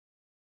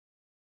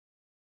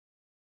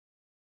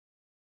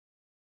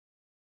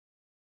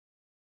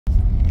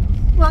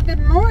Well,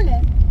 good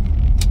morning.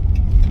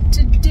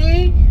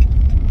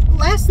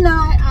 Last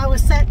night I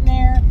was sitting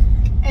there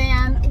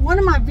and one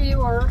of my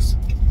viewers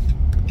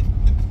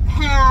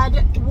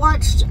had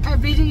watched a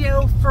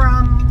video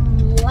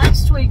from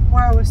last week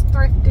where I was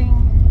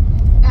thrifting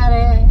at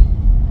a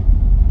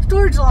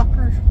storage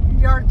locker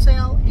yard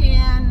sale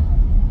in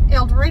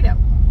El Dorado.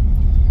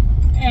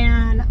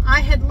 And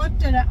I had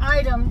looked at an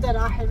item that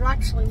I had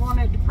actually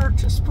wanted to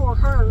purchase for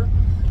her,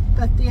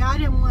 but the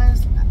item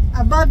was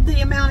above the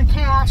amount of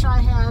cash I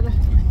had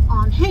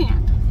on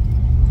hand.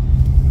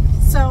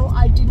 So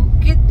I didn't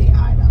get the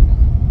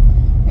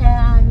item.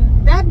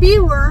 And that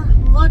viewer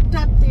looked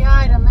up the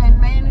item and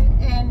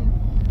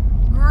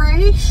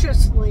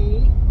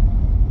graciously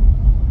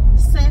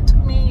sent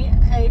me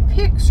a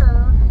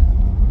picture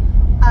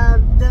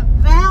of the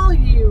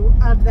value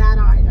of that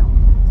item.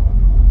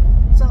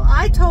 So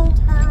I told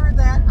her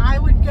that I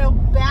would go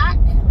back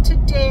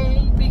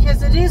today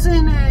because it is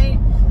in a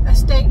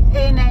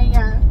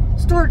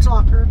storage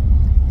locker,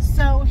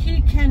 so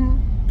he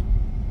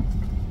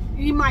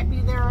might be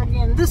there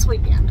again this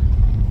weekend.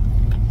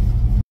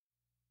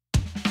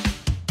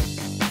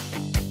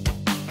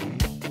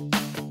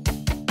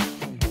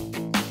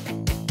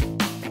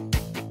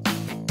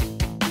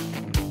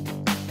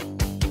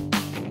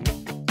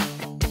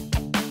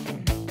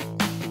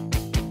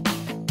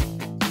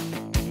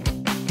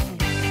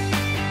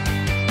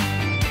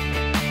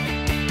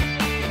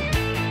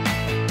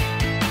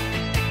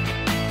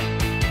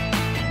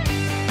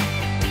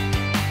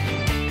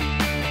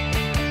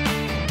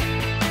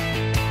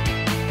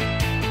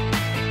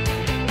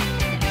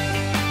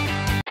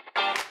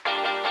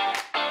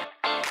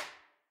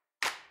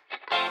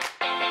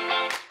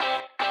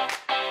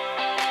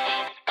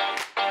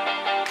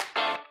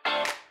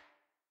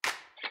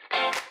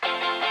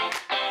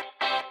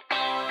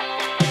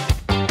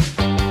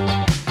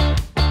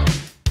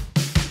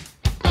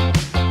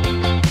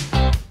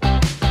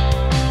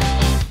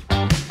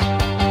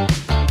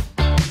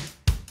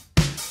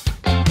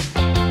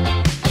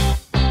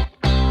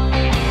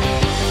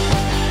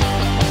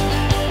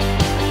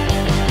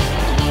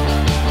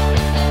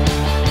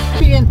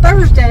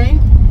 Thursday,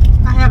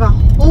 I have a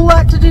whole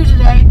lot to do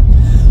today,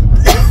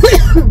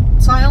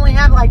 so I only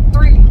have like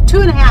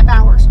 2.5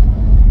 hours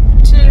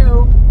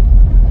to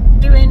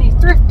do any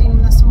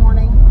thrifting this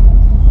morning.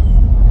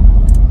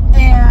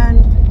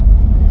 And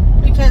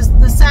because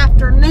this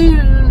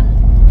afternoon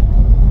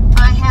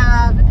I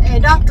have a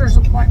doctor's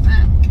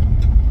appointment.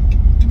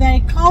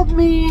 They called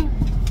me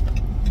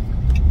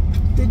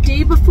the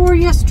day before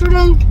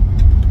yesterday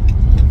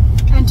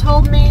and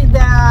told me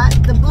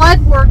that the blood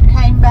work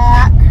came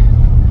back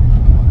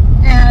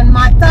and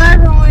my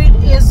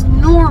thyroid is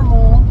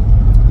normal,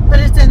 but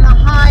it's in the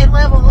high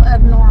level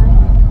of normal.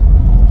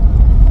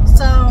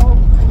 So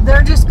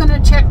they're just going to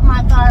check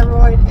my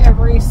thyroid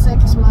every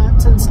 6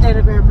 months instead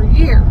of every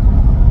year.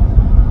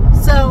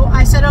 So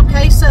I said,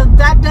 okay, so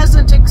that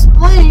doesn't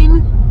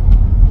explain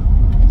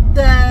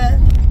the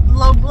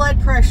low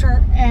blood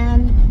pressure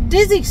and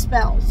dizzy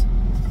spells.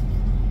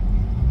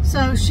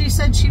 So she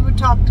said she would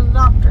talk to the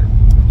doctor.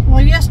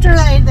 Well,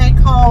 yesterday they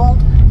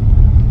called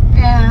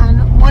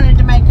and wanted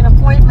to make an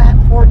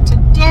appointment for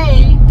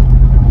today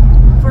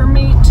for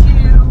me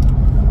to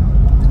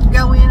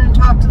go in and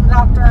talk to the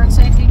doctor and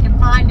see if he can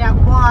find out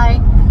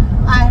why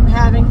I am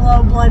having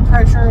low blood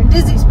pressure and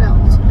dizzy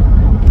spells.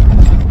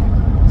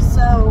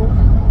 So,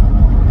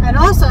 and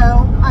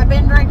also I've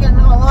been drinking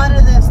a lot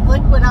of this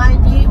liquid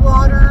IV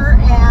water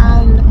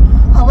and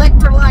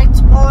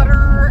electrolytes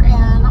water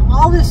and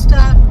all this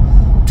stuff,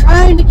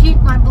 trying to keep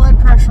my blood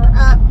pressure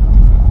up.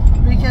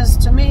 Because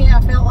to me, I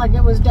felt like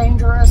it was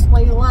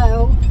dangerously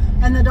low,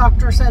 and the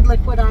doctor said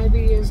liquid IV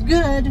is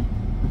good.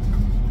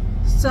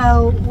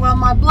 So, well,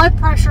 my blood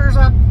pressure's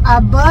up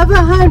above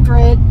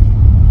 100.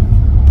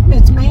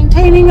 It's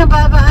maintaining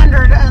above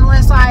 100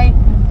 unless I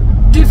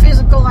do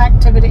physical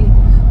activity.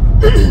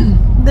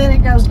 Then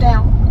it goes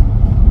down.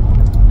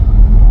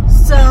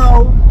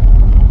 So,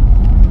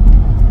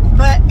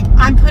 but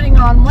I'm putting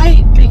on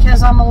weight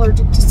because I'm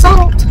allergic to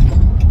salt,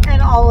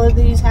 and all of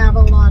these have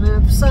a lot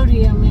of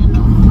sodium in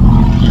them.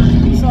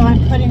 So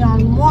I'm putting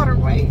on water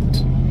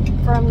weight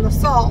from the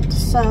salt.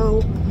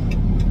 So,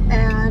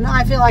 and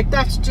I feel like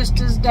that's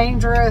just as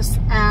dangerous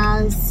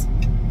as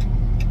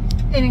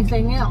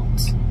anything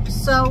else.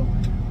 So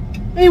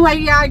anyway,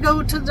 yeah, I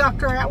go to the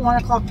doctor at 1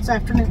 o'clock this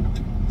afternoon.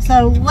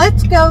 So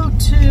let's go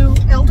to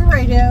El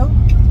Dorado.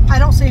 I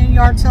don't see any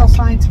yard sale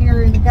signs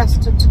here in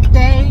Augusta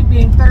today,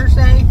 being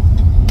Thursday.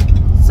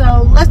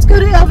 So let's go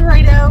to El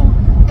Dorado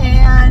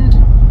and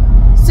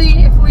see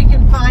if we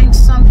can find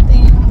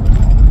something,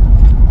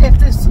 if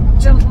this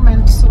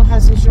gentleman still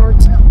has his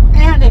yard sale,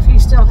 and if he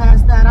still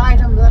has that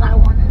item that I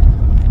wanted.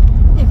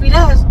 If he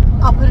does,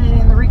 I'll put it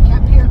in the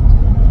recap here.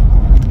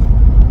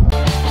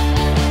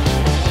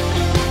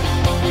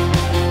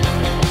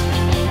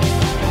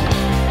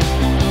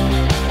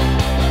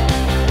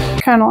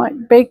 Kind of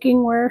like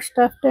baking ware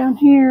stuff down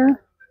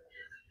here.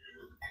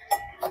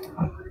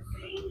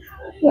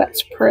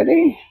 That's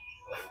pretty.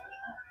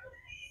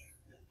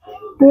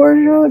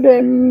 Bordeaux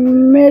de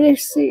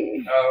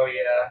Medici. Oh,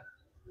 yeah.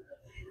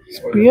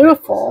 It's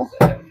beautiful.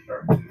 I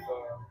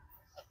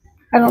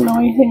don't know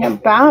anything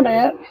about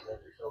it.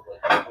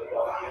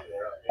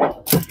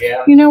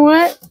 Yeah. You know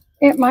what?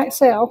 It might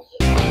sell.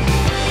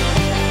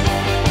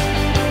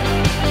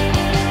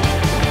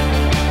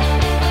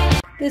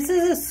 This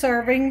is a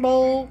serving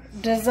bowl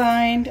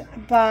designed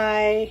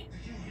by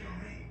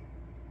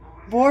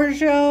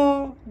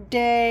Bordeaux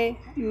de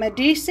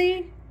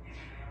Medici,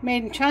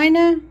 made in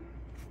China.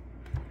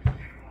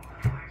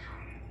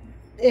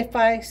 If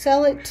I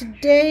sell it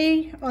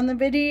today on the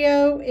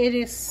video, it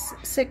is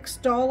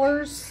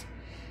 $6.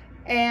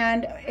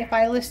 And if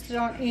I list it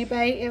on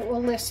eBay, it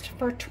will list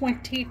for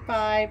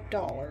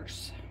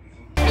 $25.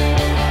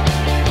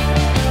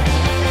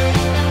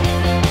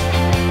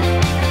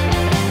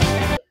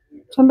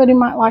 Somebody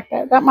might like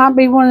that. That might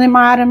be one of them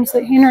items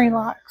that Henry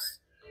likes.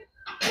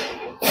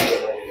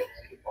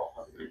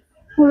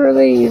 What are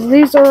these?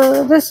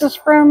 This is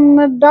from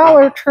the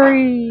Dollar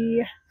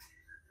Tree.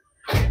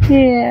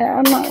 Yeah,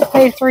 I'm not gonna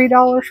pay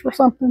 $3 for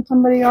something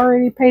somebody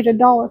already paid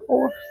 $1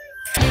 for.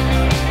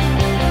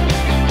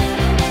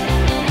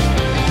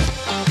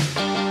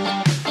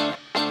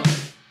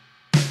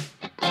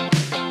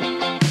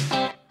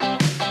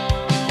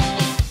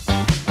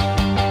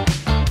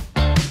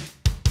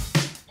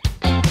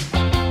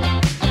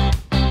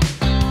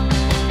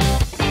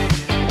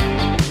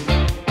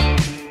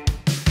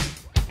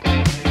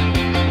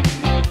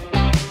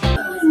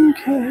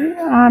 Okay,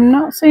 I'm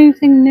not seeing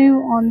anything new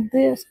on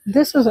this.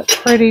 This is a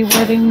pretty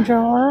wedding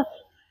jar.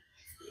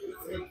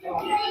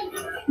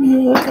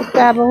 Look at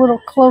that a little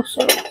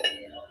closer.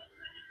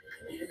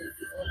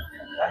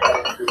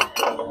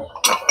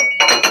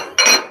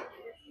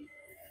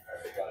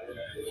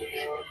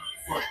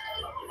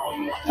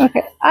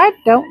 Okay, I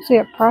don't see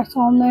a price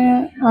on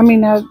that. I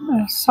mean, a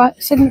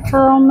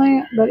signature on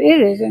that, but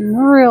it is in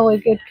really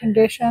good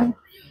condition.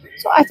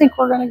 So I think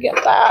we're going to get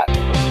that.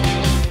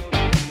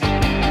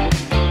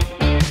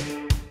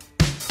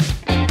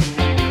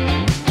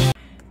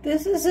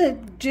 This is a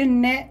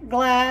Jeanette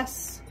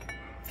glass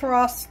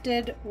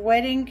frosted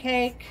wedding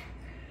cake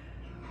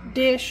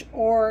dish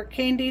or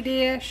candy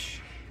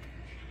dish.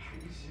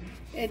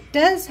 It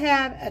does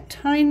have a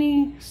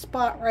tiny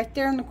spot right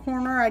there in the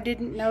corner. I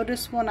didn't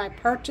notice when I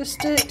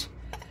purchased it,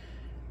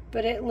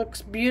 but it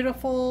looks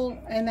beautiful,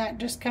 and that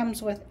just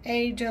comes with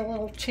age, a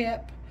little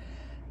chip.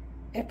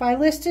 If I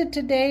list it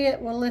today,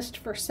 it will list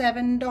for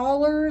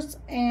 $7,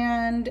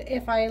 and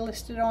if I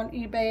list it on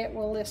eBay, it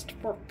will list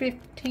for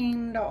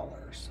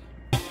 $15.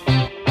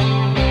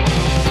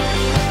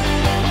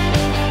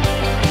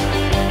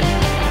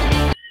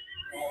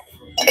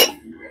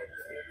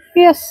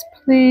 Yes,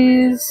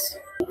 please.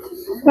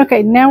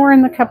 Okay, now we're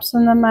in the cups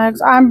and the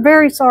mugs. I'm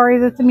very sorry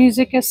that the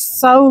music is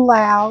so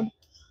loud.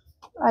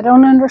 I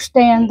don't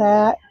understand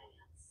that.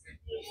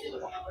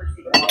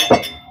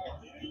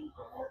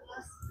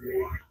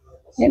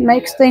 It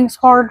makes things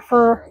hard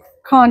for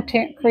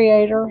content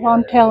creator,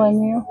 I'm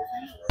telling you.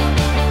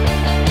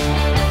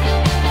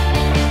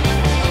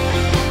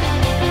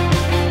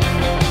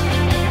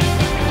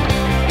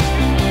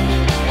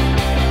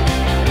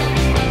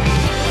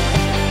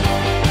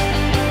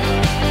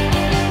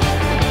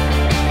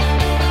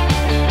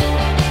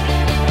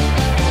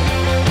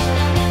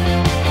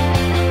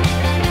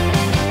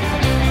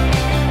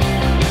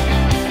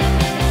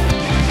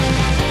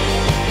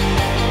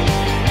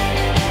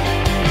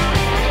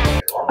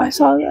 I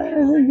saw that at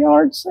a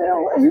yard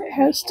sale, and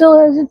it still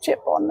has a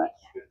chip on it,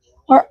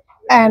 or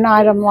an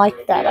item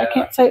like that. I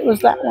can't say it was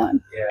that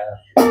one. Yeah.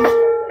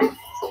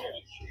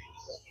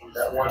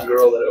 That one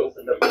girl that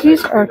opened up.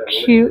 These are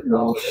cute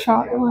little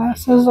shot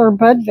glasses or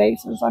bud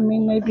vases. I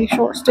mean, maybe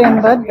short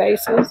stand bud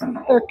vases.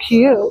 They're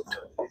cute.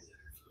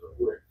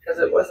 Because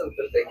it wasn't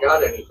that they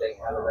got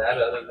anything out of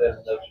that other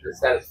than the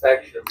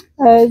satisfaction.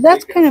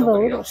 That's kind of a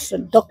little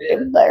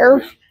seductive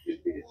there.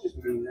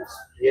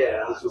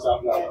 Yeah. I just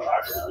don't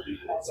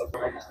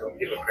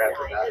give a crap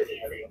about it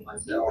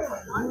myself.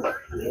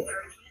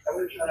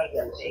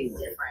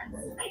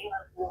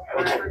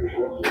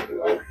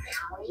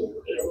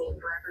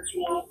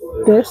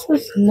 This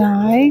is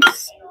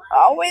nice.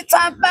 Oh, it's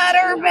a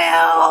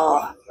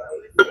Butterbell.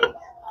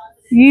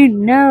 You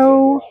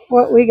know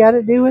what we got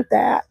to do with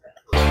that.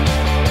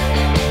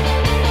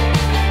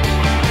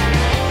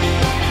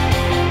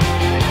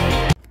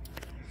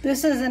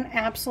 This is an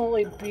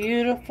absolutely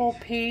beautiful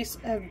piece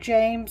of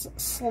James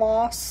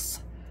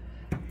Sloss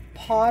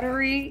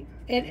pottery.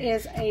 It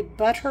is a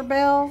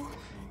Butterbell,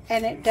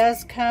 and it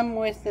does come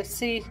with the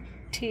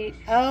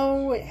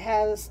CTO. It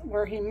has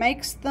where he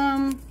makes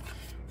them,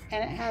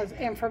 and it has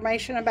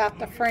information about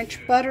the French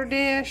butter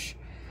dish,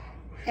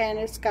 and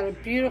it's got a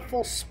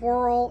beautiful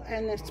swirl,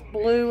 and it's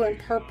blue and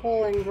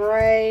purple and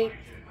gray,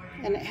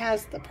 and it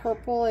has the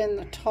purple in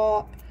the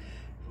top.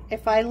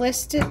 If I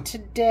list it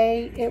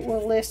today, it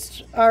will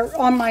list, or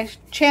on my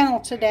channel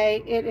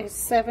today, it is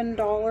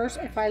 $7.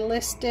 If I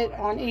list it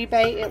on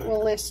eBay, it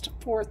will list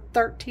for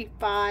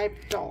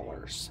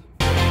 $35.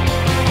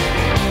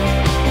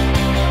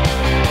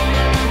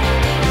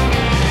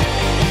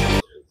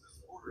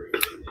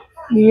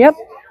 Yep,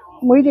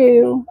 we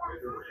do.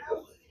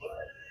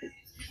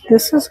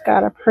 This has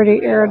got a pretty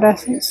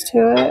iridescence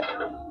to it.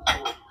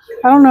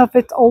 I don't know if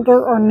it's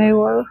older or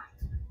newer.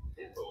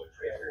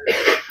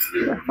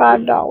 For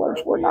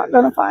 $5, we're not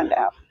going to find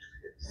out.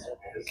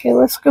 Okay,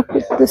 let's go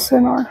put this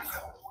in our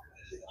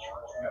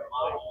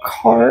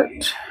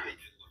cart.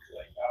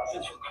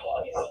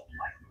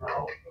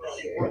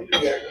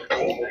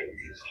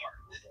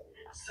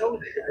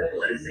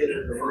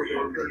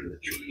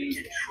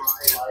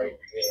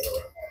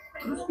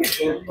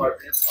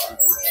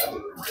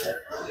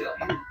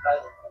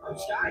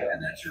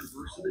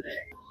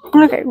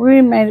 Okay,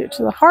 we made it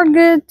to the hard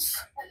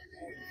goods.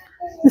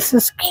 This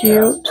is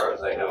cute.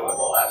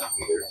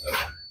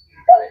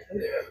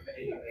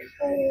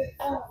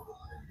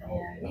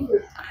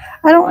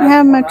 I don't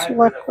have much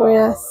luck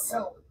with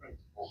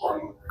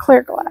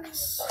clear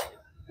glass.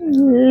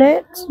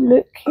 Let's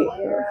look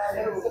here.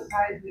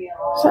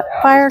 Is that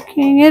Fire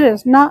King? It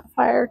is not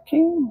Fire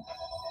King.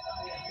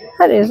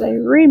 That is a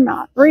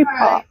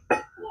repop.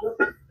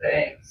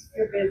 Thanks.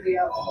 You're busy.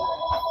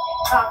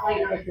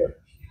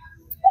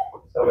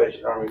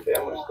 Salvation Army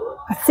Family Store.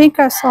 I think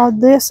I saw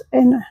this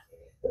in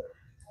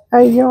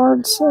a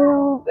yard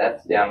sale.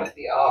 That's down at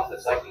the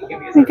office. I can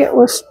give you. I think it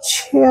was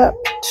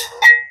chipped.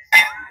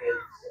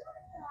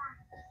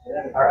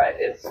 All right,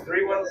 it's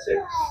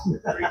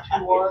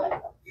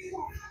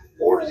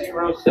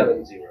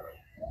 316-321-4070.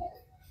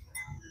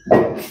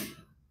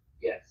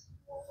 Yes.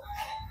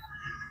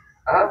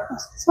 I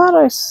thought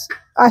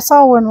I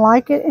saw one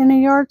like it in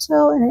a yard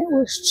sale, and it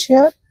was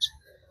chipped.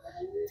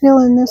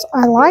 Feeling this,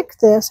 I like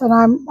this, and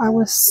I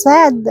was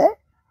sad that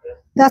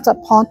that's a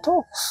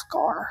pontal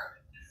scar.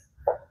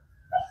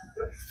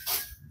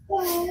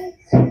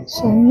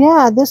 So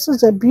yeah, this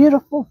is a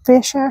beautiful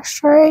fish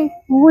ashtray.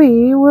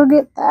 We will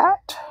get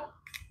that.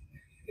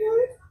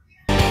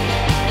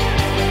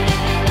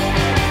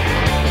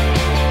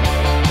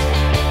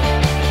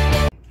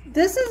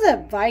 This is a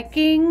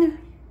Viking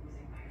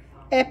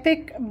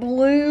Epic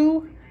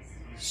Blue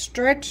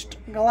stretched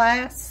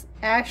glass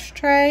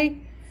ashtray,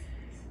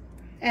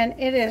 and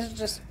it is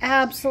just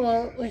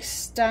absolutely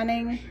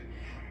stunning.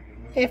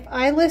 If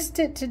I list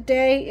it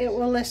today, it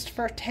will list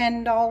for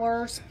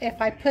 $10. If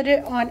I put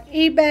it on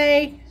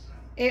eBay,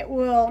 it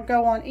will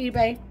go on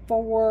eBay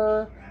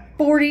for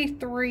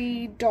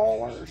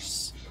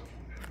 $43.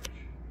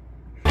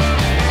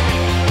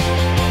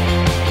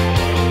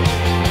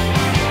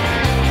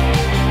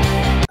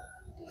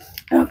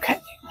 Okay,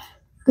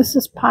 this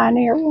is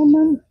Pioneer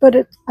Woman, but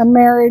it's a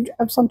marriage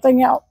of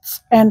something else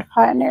and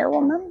Pioneer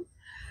Woman.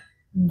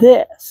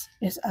 This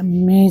is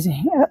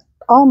amazing. It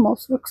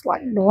almost looks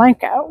like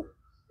Blanco.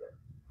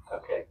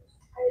 Okay.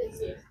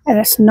 And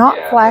it's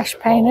not flash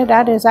painted.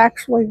 That is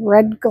actually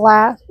red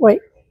glass.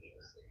 Wait.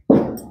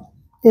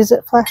 Is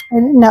it flash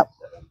painted? No.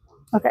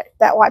 Okay,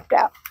 that wiped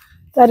out.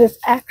 That is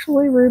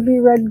actually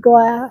ruby red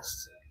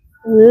glass.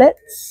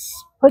 Let's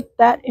put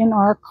that in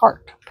our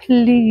cart,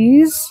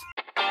 please.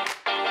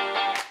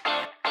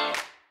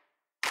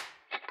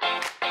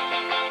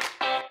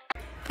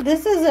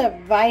 This is a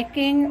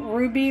Viking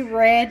ruby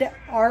red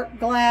art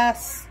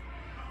glass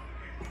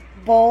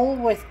bowl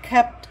with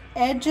cupped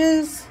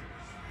edges.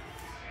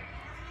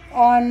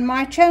 On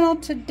my channel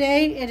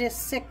today, it is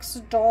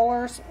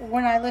 $6.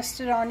 When I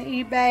list it on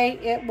eBay,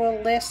 it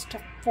will list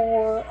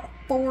for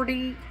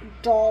 $40.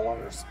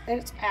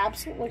 It's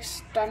absolutely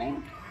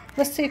stunning.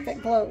 Let's see if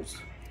it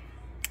glows.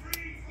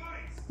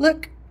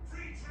 Look,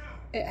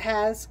 it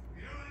has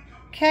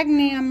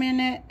cadmium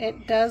in it.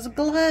 It does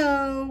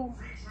glow.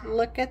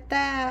 Look at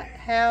that.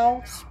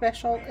 How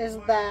special is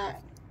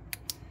that?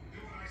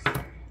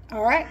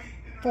 All right,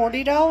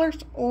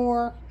 $40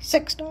 or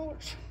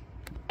 $6.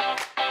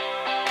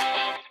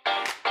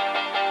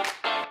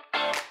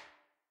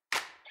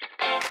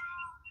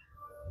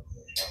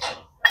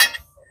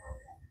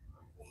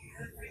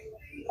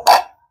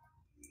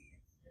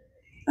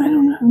 I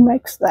don't know who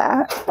makes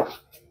that.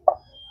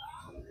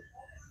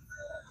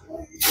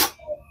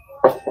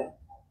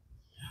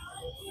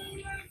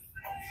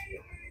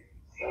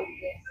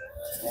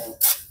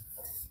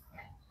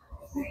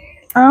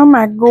 Oh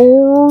my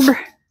gourd.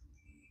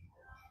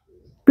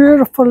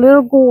 Beautiful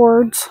little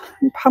gourds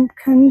and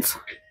pumpkins.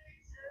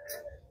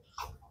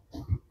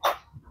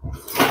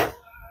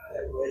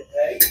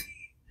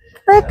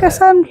 Like a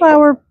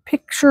sunflower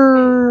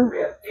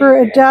picture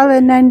for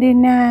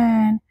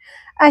 $1.99.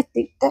 I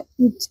think that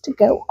needs to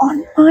go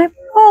on my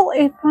wall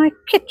in my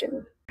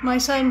kitchen. My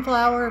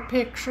sunflower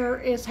picture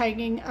is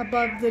hanging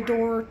above the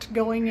door to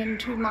going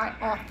into my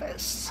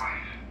office.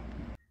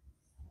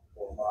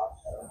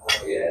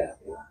 Yeah.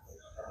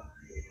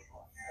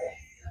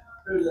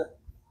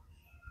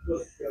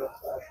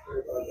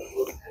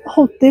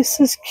 Oh,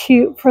 this is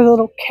cute for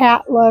little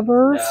cat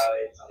lovers.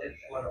 It's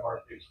one of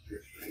our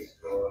fixtures for the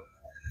store.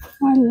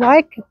 I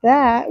like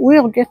that.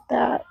 We'll get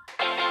that.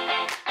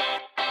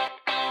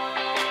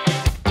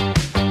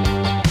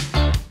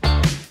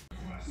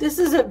 This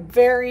is a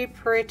very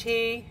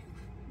pretty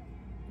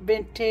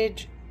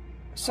vintage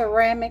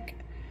ceramic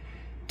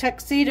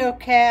tuxedo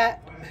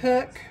cat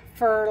hook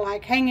for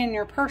like hanging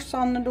your purse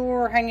on the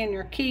door, hanging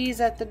your keys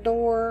at the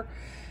door.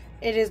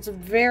 It is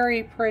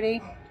very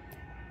pretty.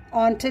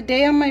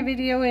 Today on my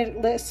video, it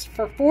lists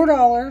for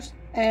 $4,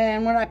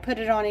 and when I put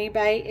it on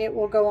eBay, it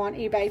will go on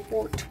eBay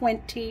for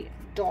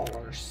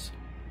 $20.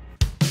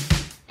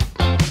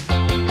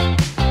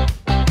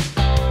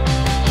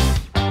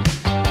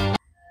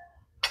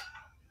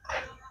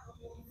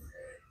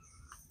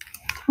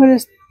 What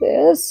is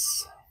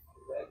this?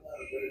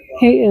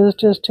 He is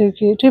just too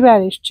cute. Too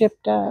bad he's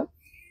chipped up.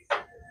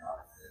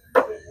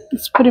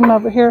 Let's put him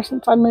over here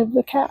since I moved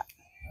the cat.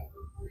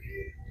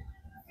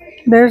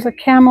 There's a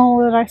camel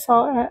that I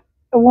saw at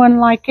one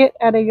like it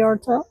at a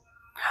yard sale.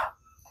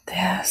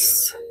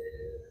 This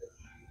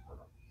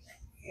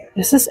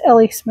is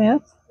Ellie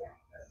Smith.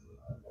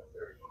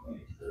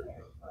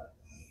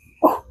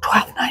 Oh,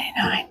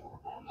 $12.99.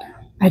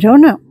 I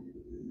don't know.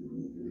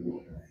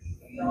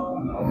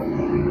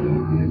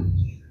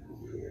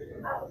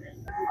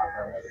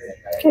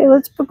 Okay,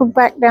 let's go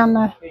back down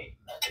the,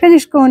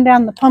 finish going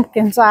down the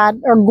pumpkin side,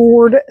 or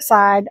gourd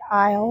side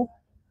aisle.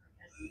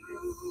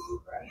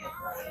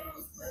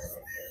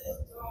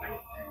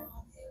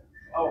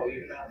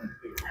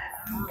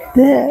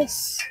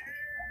 This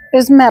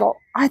is metal.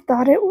 I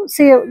thought it was,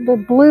 see,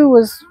 the blue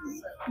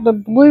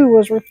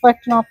was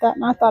reflecting off that,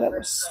 and I thought it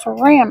was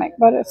ceramic,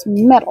 but it's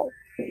metal.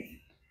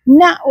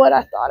 Not what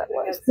I thought it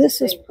was.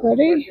 This is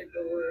pretty.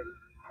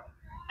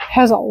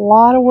 Has a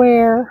lot of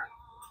wear.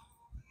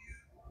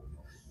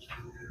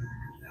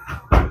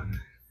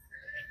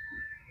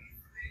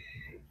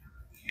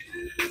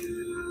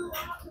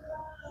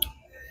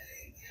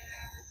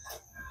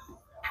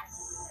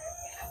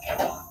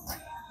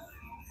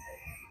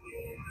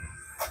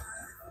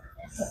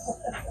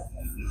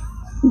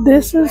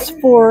 This is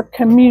for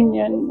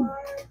communion.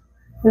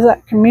 Is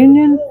that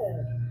communion?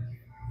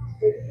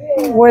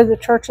 Where the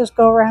churches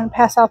go around and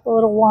pass out the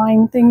little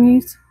wine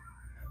thingies.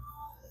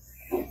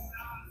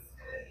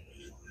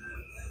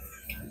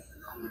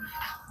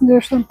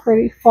 There's some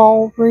pretty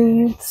fall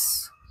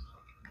wreaths.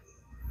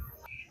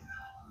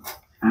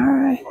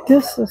 Alright,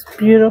 this is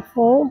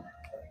beautiful.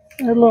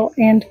 A little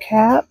end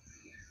cap.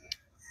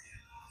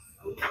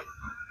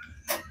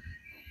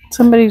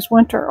 Somebody's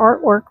winter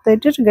artwork. They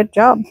did a good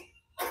job.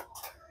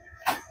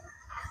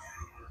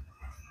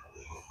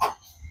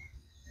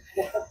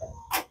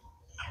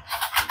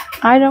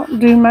 I don't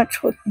do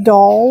much with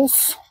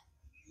dolls.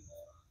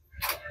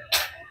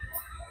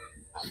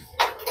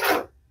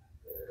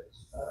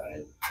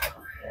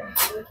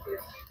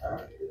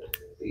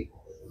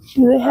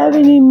 Do they have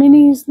any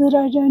minis that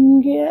I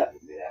didn't get?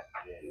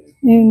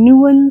 Any new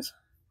ones?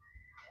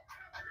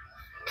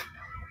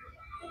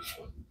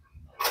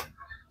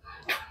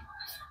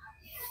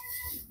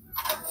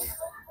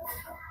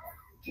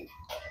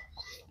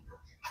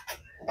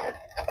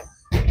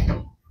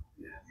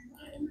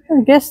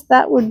 I guess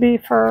that would be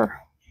for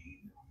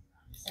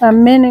a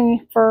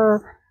mini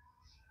for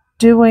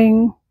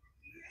doing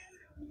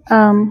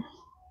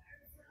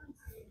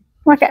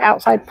like an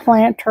outside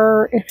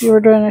planter if you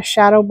were doing a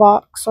shadow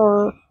box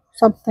or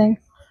something.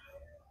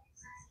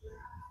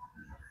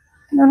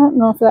 I don't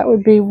know if that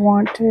would be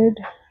wanted.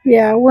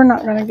 Yeah, we're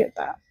not going to get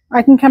that.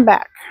 I can come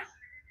back.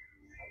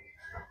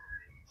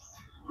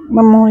 I'm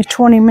only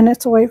 20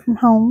 minutes away from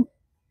home.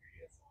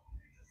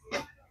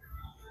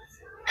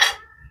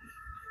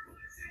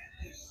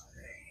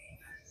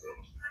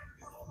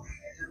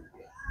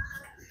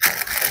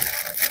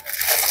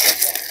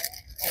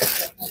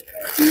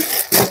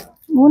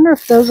 I wonder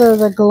if those are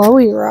the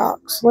glowy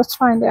rocks. Let's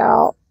find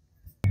out.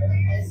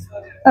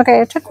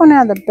 Okay, I took one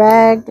out of the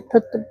bag to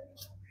put the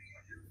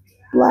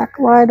black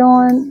light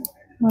on.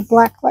 My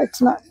black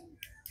light's not.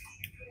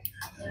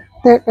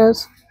 There it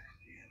goes.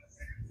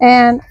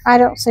 And I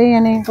don't see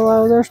any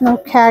glow. There's no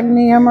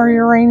cadmium or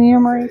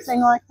uranium or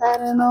anything like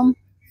that in them.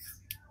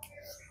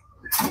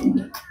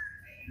 Good.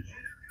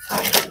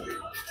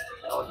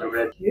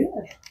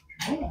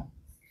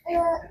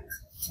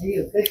 Are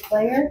you a good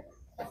player?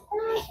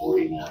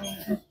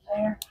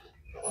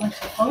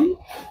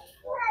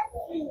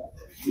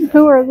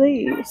 Who are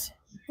these?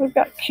 We've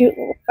got cute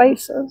little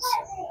faces.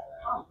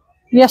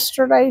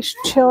 Yesterday's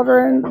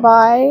Children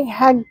by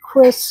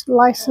Hagquist,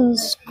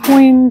 licensed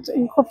Queens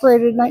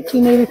Incorporated,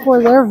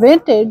 1984. They're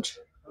vintage.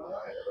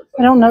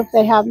 I don't know if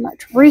they have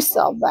much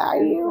resale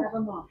value.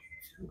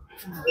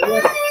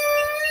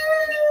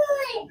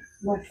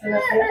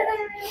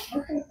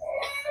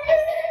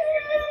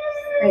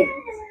 Hey,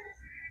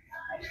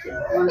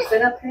 want to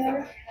sit up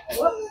there?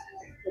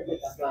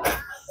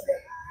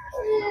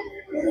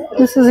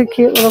 This is a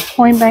cute little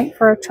coin bank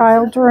for a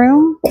child's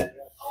room.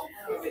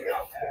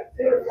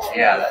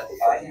 Yeah, that's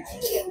fine.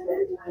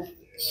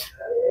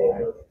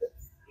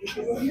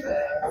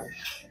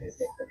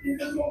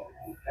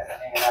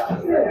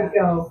 There we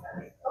go.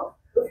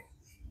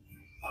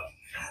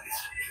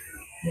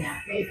 Yeah,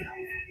 there you go.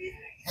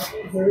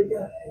 There we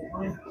go.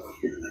 1,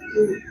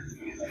 2,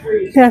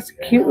 3. That's a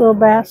cute little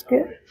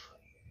basket.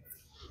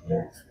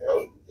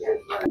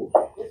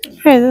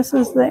 Okay, this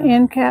is the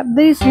end cap.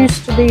 These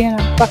used to be in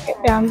a bucket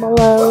down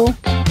below.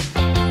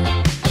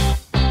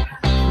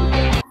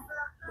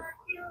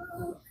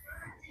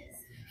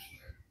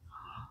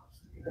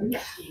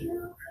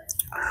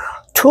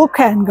 tool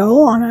can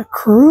go on a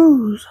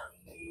cruise.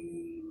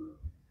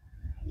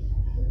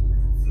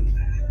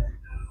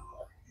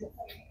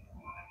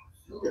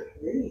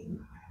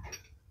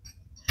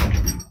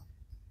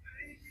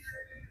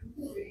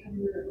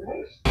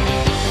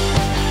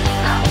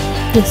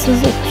 This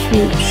is a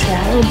cute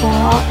shadow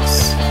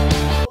box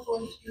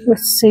with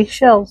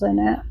seashells in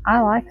it.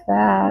 I like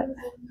that.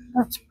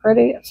 That's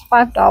pretty. It's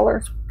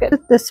 $5.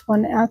 Get this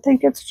one. I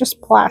think it's just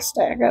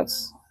plastic. It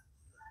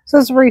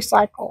says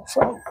recycle.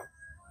 So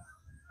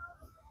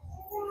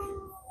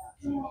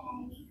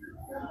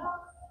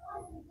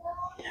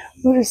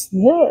what is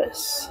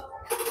this?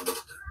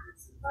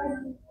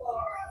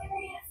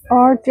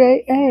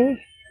 RJA.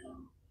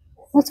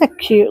 That's a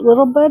cute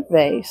little bud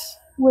vase.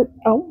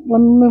 Oh, let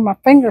me move my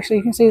finger so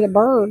you can see the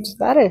birds.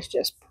 That is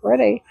just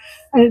pretty.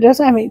 And it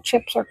doesn't have any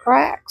chips or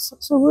cracks.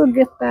 So we'll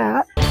get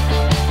that.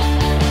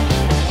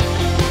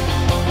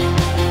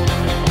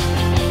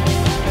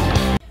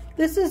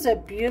 This is a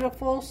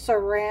beautiful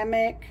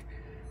ceramic.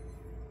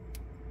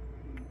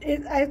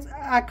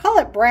 I call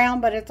it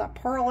brown, but it's a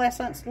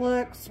pearlescent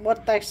looks,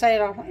 what they say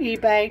on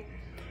eBay.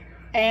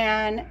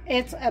 And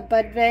it's a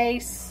bud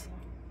vase.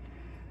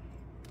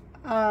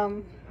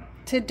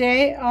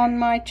 Today on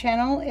my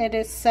channel it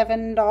is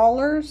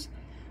 $7.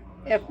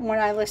 When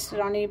I list it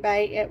on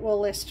eBay, it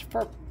will list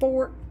for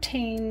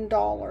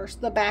 $14.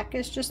 The back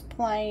is just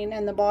plain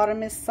and the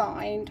bottom is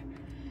signed.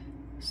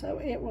 So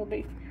it will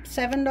be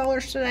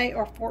 $7 today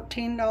or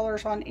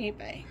 $14 on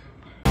eBay.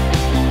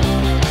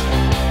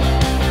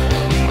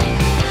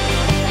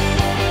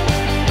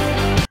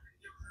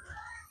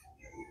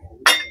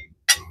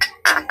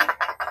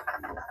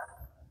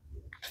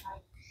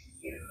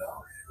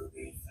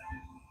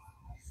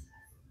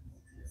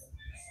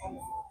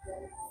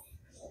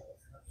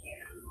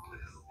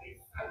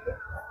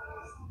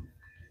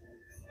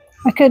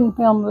 I couldn't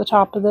film the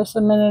top of this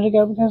a minute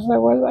ago because there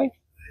was like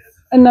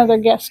another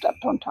guest up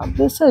on top.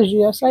 This says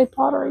USA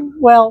pottery.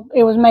 Well,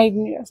 it was made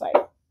in USA.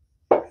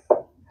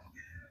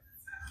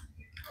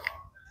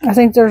 I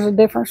think there's a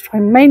difference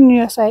between made in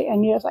USA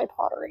and USA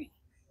pottery.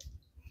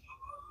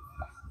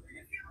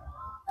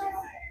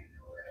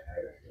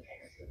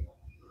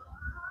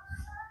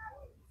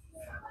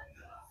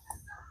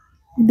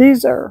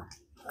 These are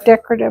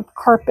decorative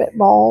carpet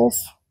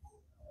balls.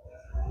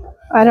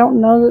 I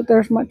don't know that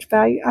there's much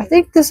value. I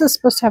think this is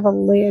supposed to have a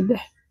lid.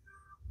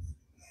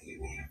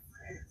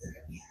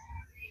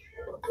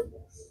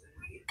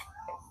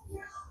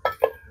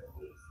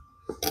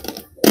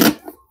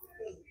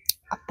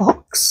 A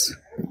box.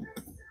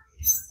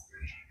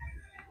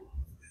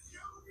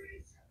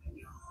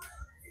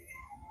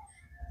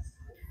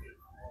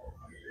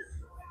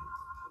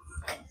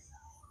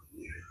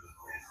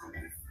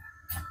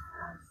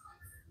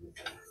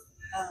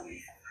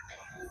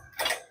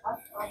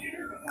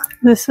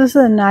 This is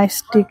a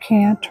nice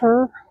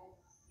decanter.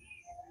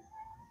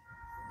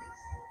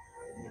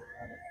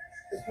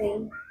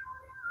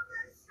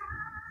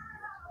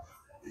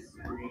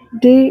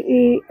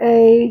 DEAZA.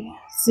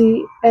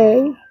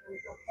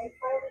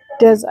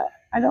 Deza.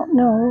 I don't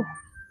know.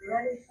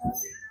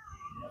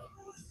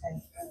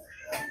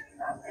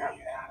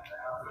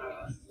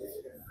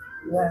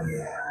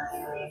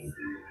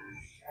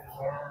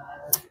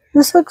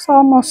 This looks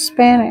almost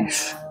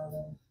Spanish.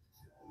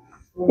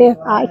 It's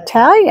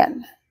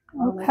Italian.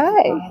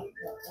 Okay.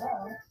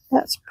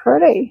 That's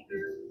pretty.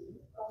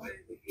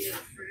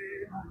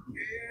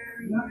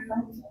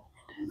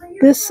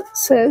 This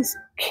says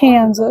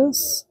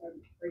Kansas.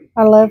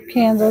 I love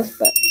Kansas,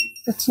 but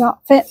it's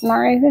not Fenton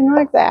or anything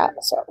like that.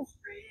 So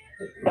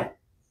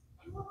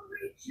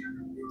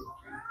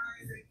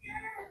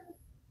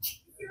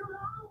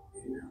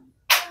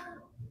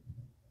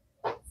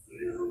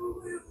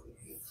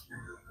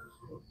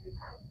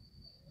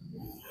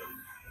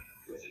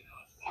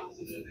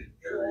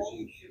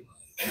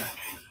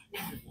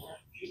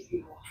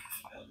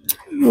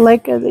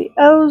Lake of the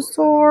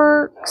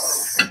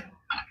Ozarks.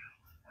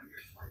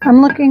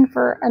 I'm looking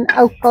for an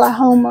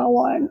Oklahoma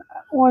one.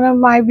 One of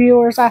my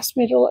viewers asked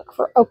me to look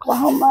for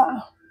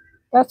Oklahoma.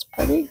 That's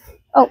pretty.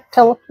 Oh,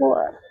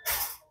 Teleflora.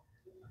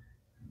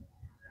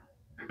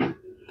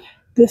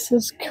 This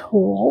is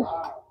cool.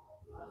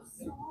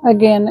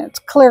 Again, it's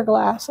clear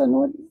glass and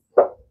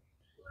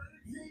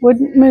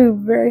wouldn't move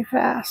very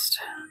fast.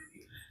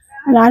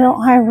 And I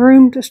don't have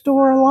room to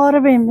store a lot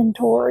of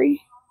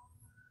inventory.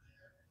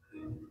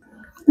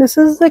 This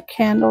is the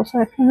candle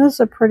section. This is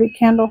a pretty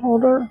candle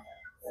holder.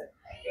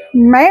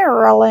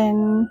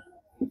 Maryland.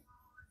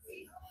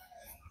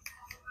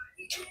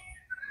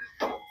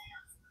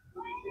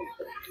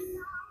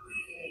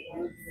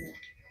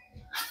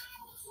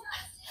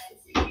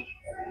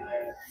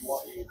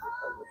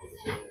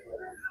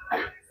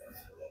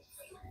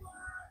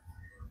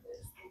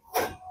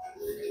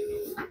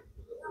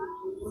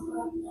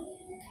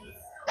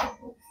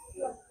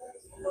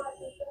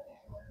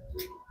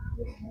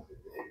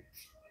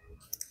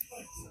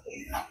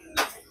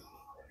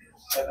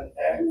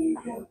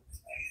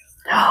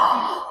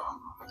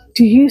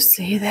 Do you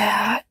see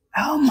that?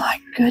 Oh my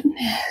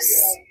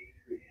goodness.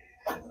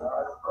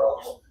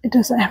 It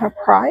doesn't have a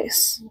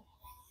price.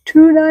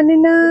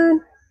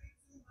 $2.99.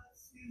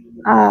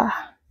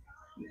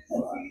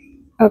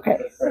 Okay,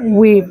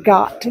 we've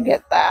got to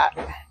get that.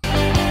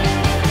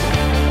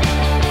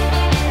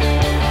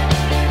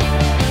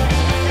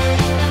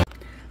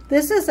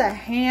 This is a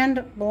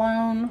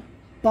hand-blown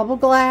bubble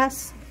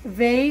glass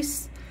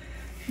vase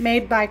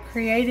made by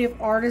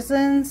creative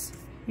artisans.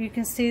 You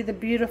can see the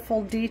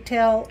beautiful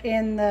detail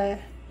in the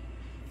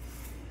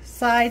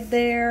side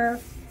there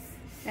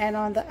and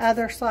on the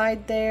other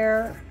side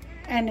there,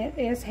 and it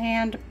is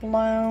hand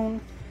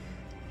blown.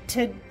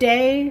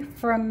 Today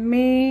from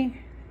me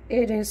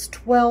it is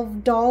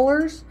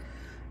 $12.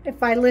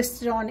 If I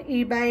list it on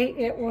eBay,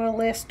 it will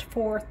list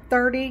for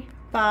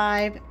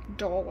 $35.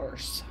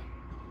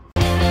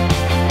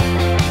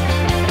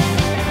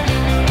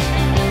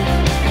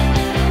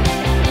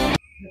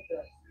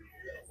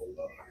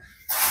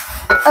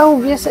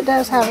 Oh, yes, it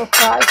does have a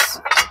price.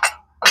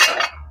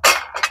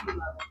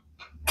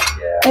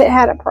 It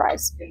had a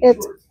price.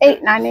 It's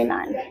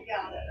 $8.99.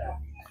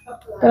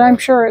 But I'm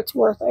sure it's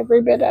worth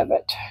every bit of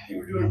it.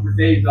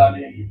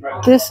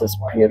 This is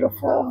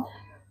beautiful.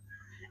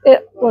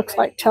 It looks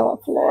like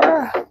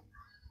Teleflora.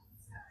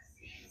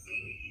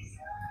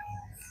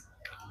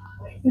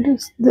 What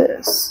is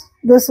this?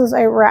 This is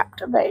a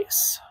wrapped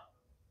vase.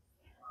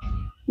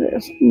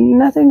 There's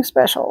nothing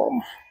special.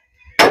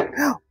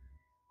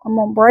 I'm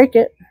gonna break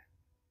it.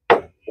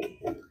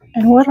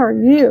 And what are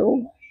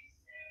you?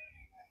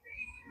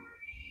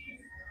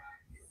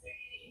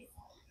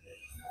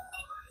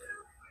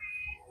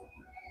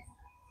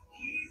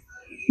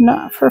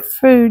 Not for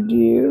food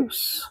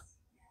use.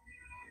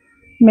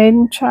 Made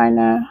in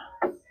China.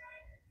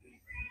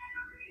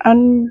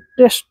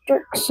 Under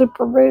strict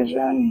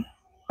supervision.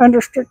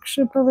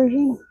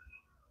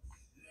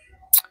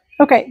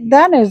 Okay,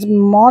 that is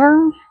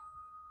modern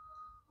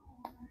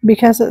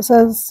because it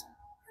says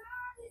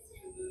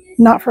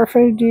not for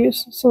food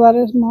use, so that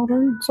is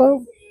modern.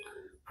 So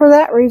for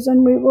that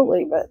reason, we will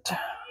leave it.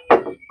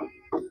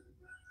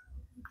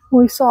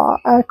 We saw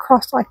a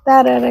cross like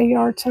that at a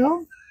yard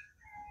sale.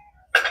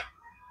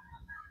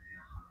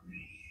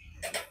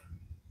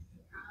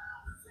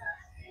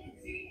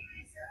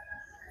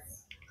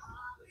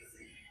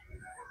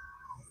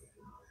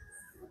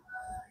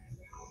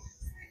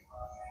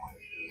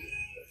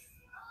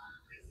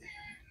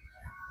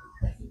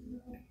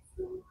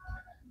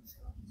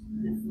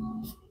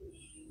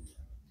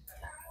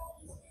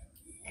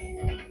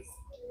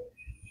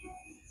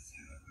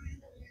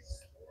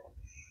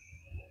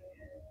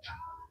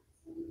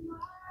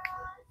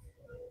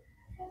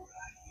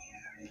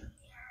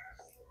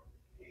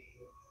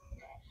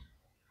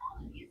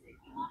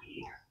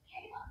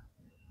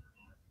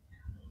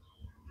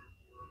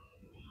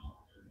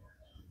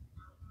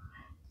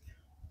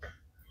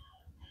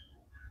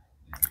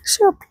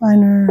 Shelf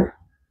liner.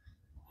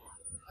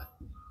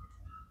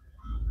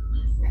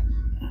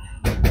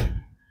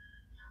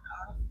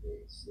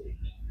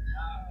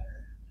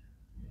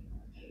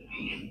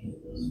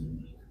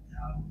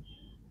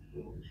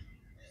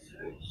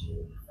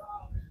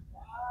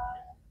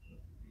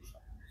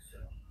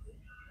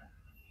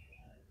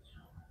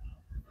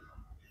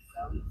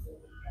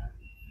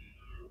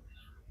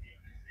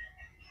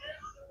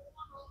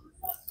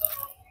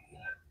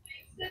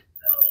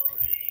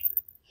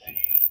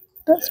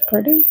 That's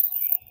pretty.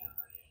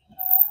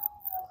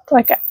 It's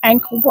like an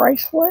ankle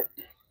bracelet.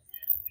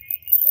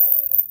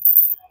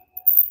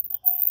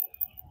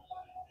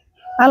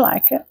 I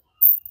like it.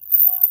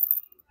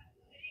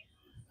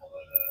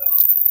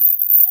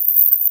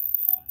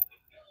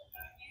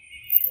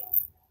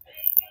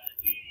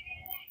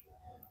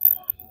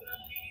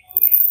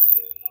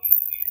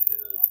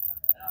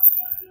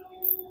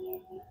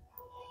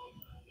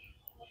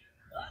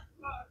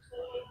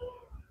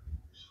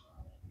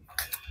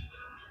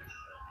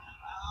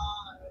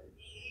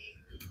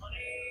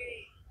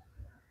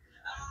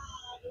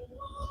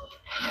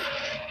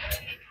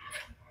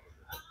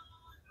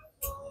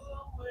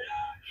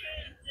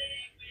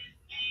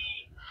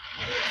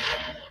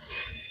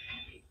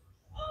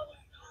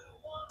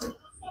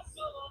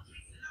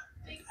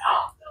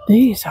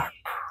 These are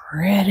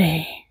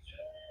pretty.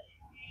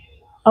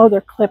 Oh,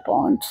 they're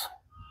clip-ons.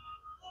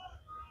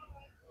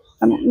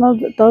 I don't know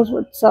that those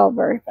would sell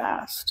very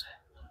fast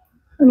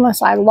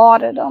unless I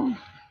lauded them.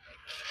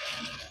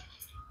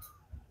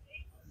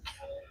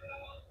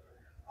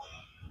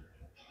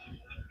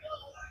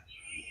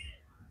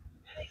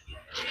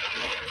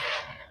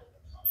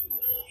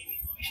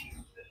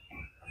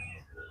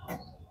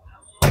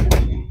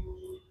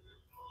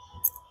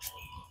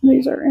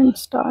 These are in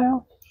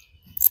style.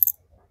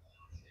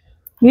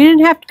 You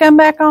didn't have to come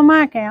back on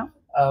my account.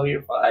 Oh,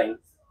 you're fine.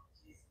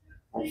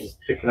 I'm just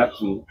picking up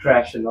some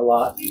trash in the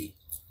lot.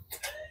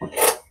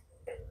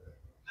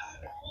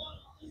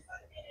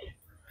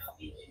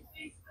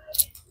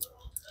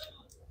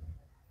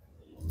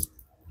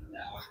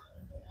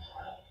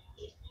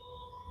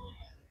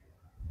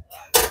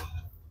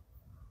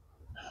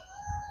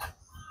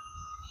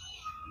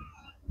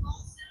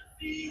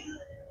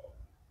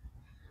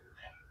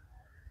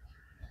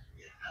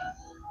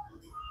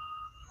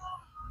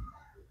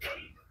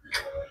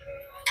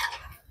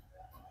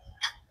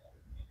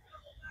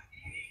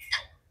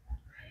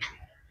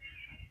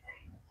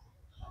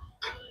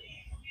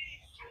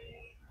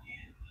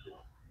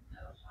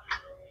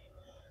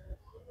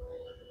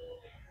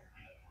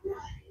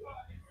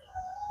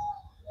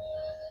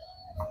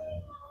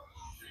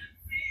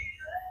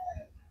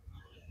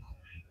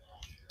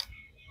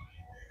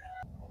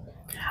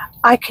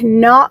 I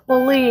cannot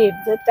believe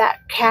that that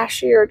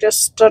cashier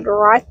just stood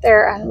right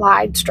there and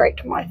lied straight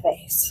to my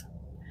face.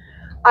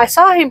 I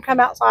saw him come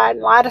outside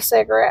and light a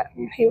cigarette,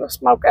 and he was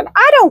smoking.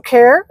 I don't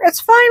care.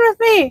 It's fine with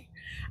me.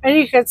 And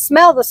you could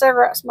smell the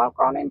cigarette smoke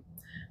on him.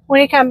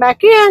 When he came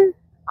back in,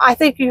 I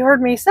think you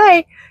heard me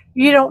say,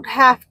 you don't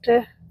have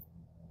to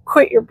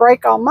quit your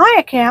break on my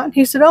account.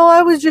 He said, oh,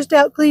 I was just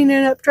out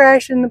cleaning up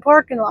trash in the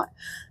parking lot.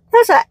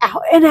 That's an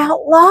out and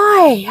out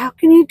lie. How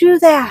can you do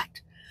that?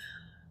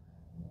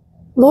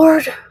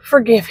 Lord,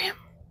 forgive him.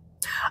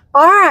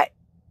 All right,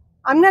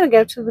 I'm going to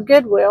go to the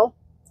Goodwill,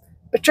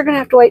 but you're going to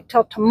have to wait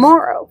till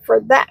tomorrow for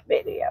that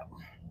video.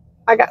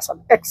 I got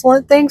some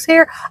excellent things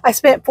here. I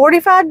spent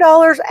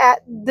 $45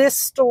 at this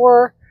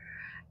store,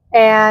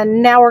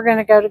 and now we're going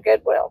to go to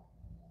Goodwill.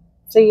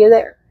 See you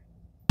there.